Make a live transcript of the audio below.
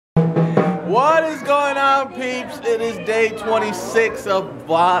What is going on, peeps? It is day 26 of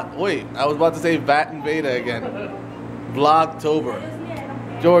Wait, I was about to say Vat and Veda again. Vlogtober.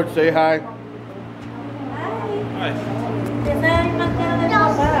 George, say hi. Hi.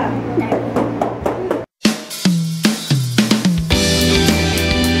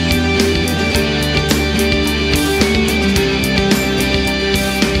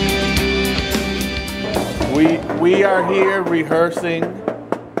 We are here rehearsing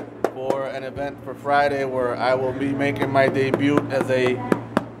for an event for Friday where I will be making my debut as a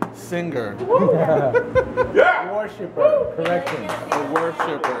singer. Yeah. Worshipper, correction. A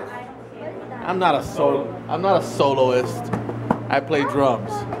worshiper. I'm not a soloist. I play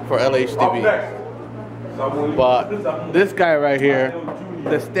drums for LHDB. But this guy right here,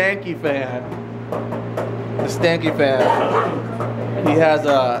 the Stanky fan, he has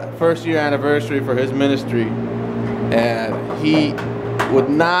a first year anniversary for his ministry, and he would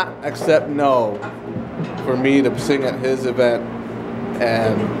not accept no for me to sing at his event.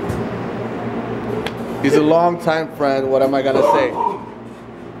 And he's a longtime friend. What am I gonna say?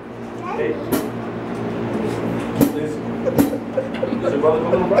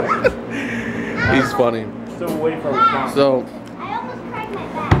 He's funny. So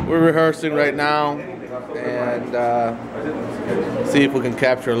we're rehearsing right now and see if we can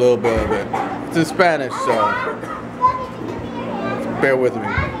capture a little bit of it. It's in Spanish, so bear with me.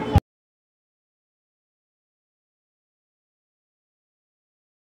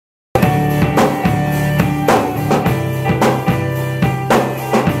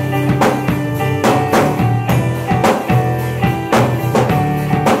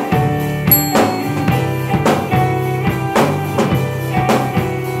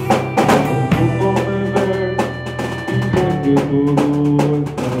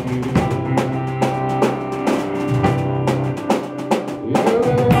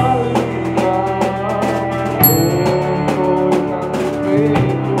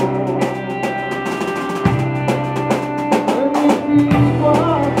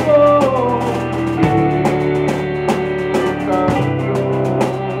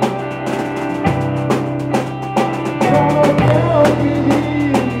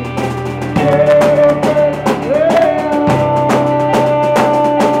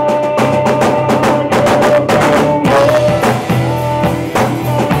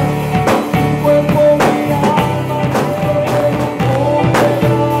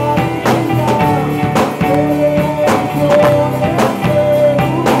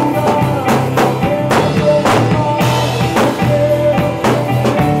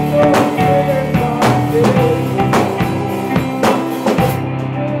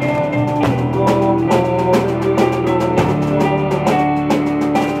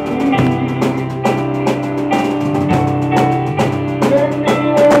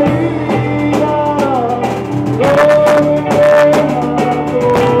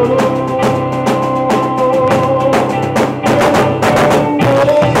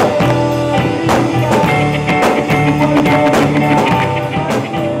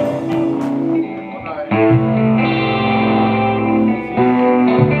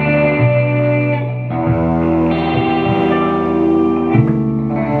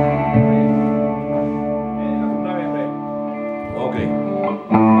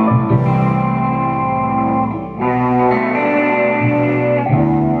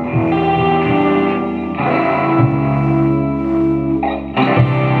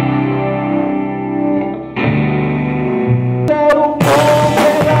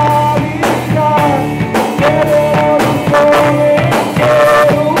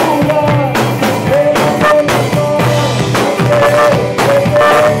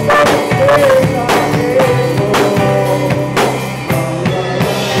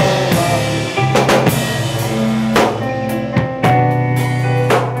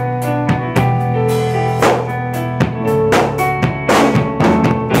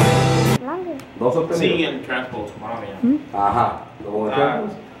 Sí, el transpose, mala mía. Ajá. ¿Cómo el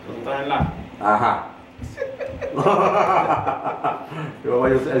transpose? Está en la. Ajá. Yo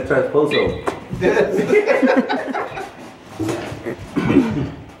voy a usar el transposo.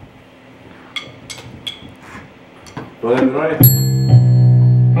 ¿Todo bien, Roy?